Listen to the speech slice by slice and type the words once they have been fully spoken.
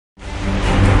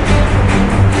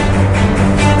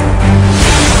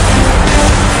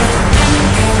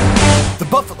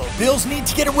Bills need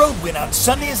to get a road win on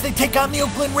Sunday as they take on the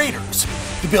Oakland Raiders.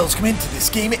 The Bills come into this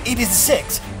game at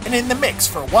 8-6 and in the mix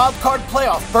for a wild card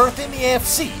playoff berth in the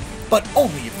AFC, but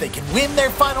only if they can win their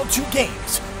final 2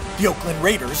 games. The Oakland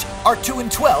Raiders are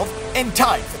 2-12 and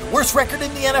tied for the worst record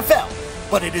in the NFL,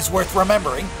 but it is worth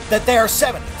remembering that they are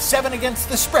 7-7 against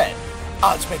the spread.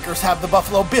 Oddsmakers have the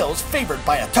Buffalo Bills favored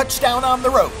by a touchdown on the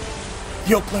road.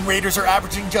 The Oakland Raiders are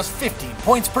averaging just 15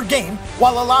 points per game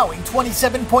while allowing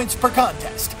 27 points per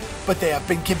contest, but they have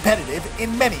been competitive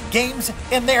in many games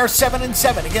and they are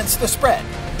 7-7 against the spread.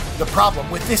 The problem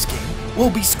with this game will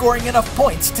be scoring enough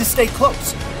points to stay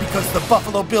close because the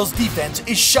Buffalo Bills defense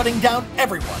is shutting down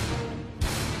everyone.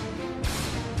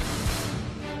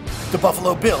 The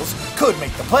Buffalo Bills could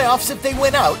make the playoffs if they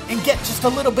win out and get just a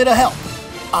little bit of help.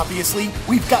 Obviously,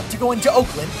 we've got to go into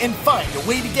Oakland and find a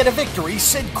way to get a victory,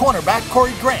 said cornerback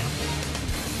Corey Graham.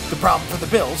 The problem for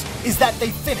the Bills is that they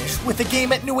finished with a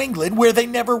game at New England where they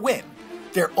never win.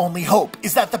 Their only hope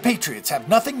is that the Patriots have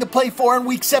nothing to play for in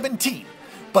Week 17.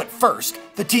 But first,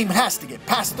 the team has to get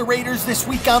past the Raiders this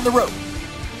week on the road.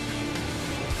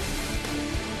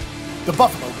 The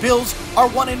Buffalo Bills are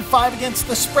 1-5 against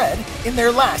the spread in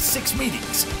their last 6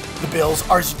 meetings. The Bills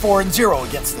are 4-0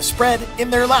 against the spread in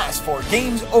their last 4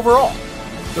 games overall.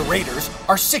 The Raiders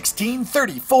are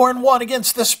 16-34-1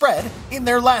 against the spread in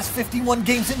their last 51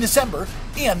 games in December,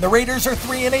 and the Raiders are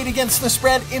 3-8 against the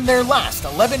spread in their last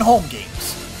 11 home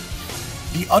games.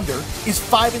 The under is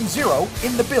 5-0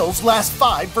 in the Bills' last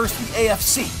 5 versus the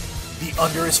AFC. The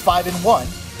under is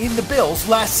 5-1 in the Bills'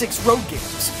 last 6 road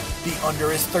games. The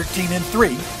under is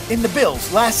 13-3 in the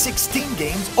Bills' last 16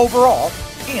 games overall,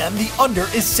 and the under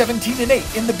is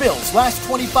 17-8 in the Bills' last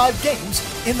 25 games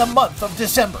in the month of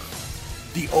December.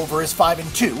 The over is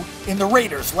 5-2 in the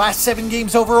Raiders' last 7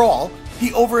 games overall,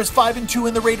 the over is 5-2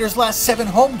 in the Raiders' last 7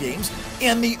 home games,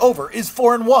 and the over is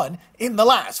 4-1 in the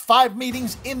last 5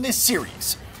 meetings in this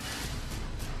series.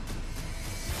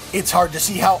 It's hard to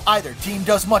see how either team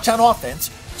does much on offense,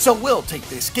 so we'll take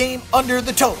this game under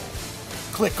the total.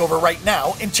 Click over right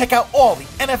now and check out all the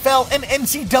NFL and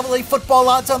NCAA football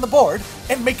odds on the board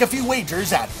and make a few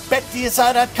wagers at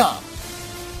betdsi.com.